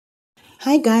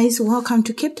Hi guys, welcome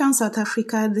to Cape Town, South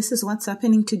Africa. This is what's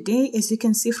happening today. As you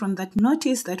can see from that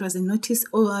notice, that was a notice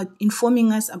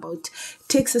informing us about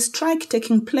taxi strike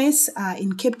taking place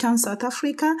in Cape Town, South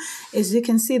Africa. As you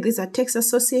can see, these are taxi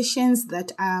associations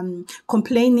that are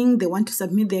complaining. They want to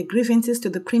submit their grievances to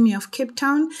the Premier of Cape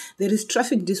Town. There is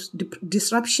traffic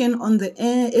disruption on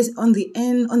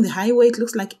the highway. It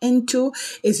looks like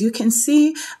N2. As you can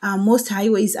see, most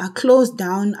highways are closed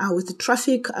down with the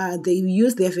traffic. They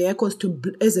use their vehicles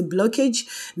as a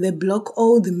blockage. They block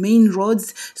all the main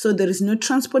roads, so there is no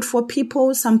transport for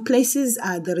people. Some places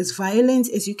there is violence.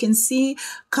 As you can see,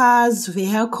 cars,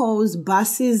 vehicles,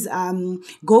 buses.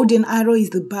 Golden Arrow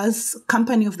is the bus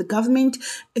company of the government.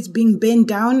 It's being burned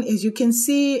down, as you can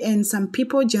see, and some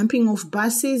people jumping off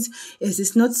buses as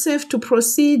it's not safe to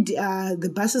proceed.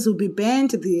 The buses will be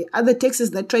banned. The other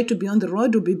taxis that try to be on the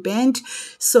road will be banned.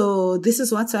 So this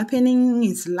is what's happening.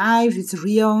 It's live, it's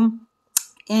real.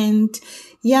 And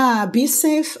yeah, be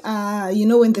safe.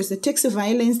 When there's a taxi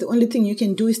violence, the only thing you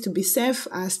can do is to be safe,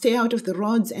 stay out of the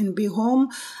roads and be home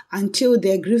until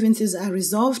their grievances are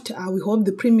resolved. We hope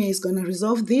the Premier is going to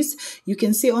resolve this. You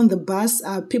can see on the bus,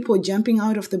 people jumping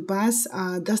out of the bus.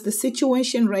 That's the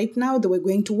situation right now. They were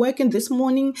going to work in this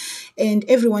morning and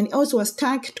everyone else was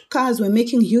stuck. Cars were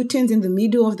making U-turns in the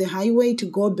middle of the highway to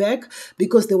go back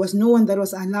because there was no one that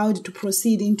was allowed to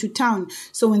proceed into town.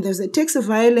 So when there's a taxi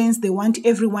violence, they want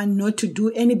everyone not to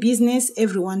do any business,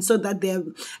 everyone, so that their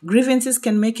grievances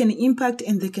can make an impact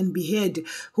and they can be heard.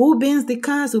 Who bans the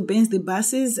cars, who bans the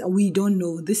buses, we don't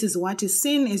know. This is what is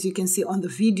seen, as you can see on the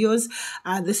videos.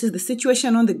 This is the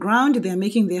situation on the ground. They are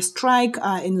making their strike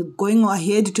and going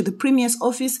ahead to the Premier's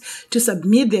office to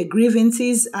submit their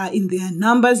grievances in their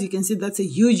numbers. You can see that's a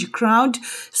huge crowd.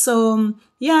 So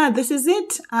yeah, this is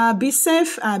it. Be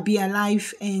safe, be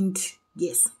alive, and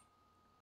yes.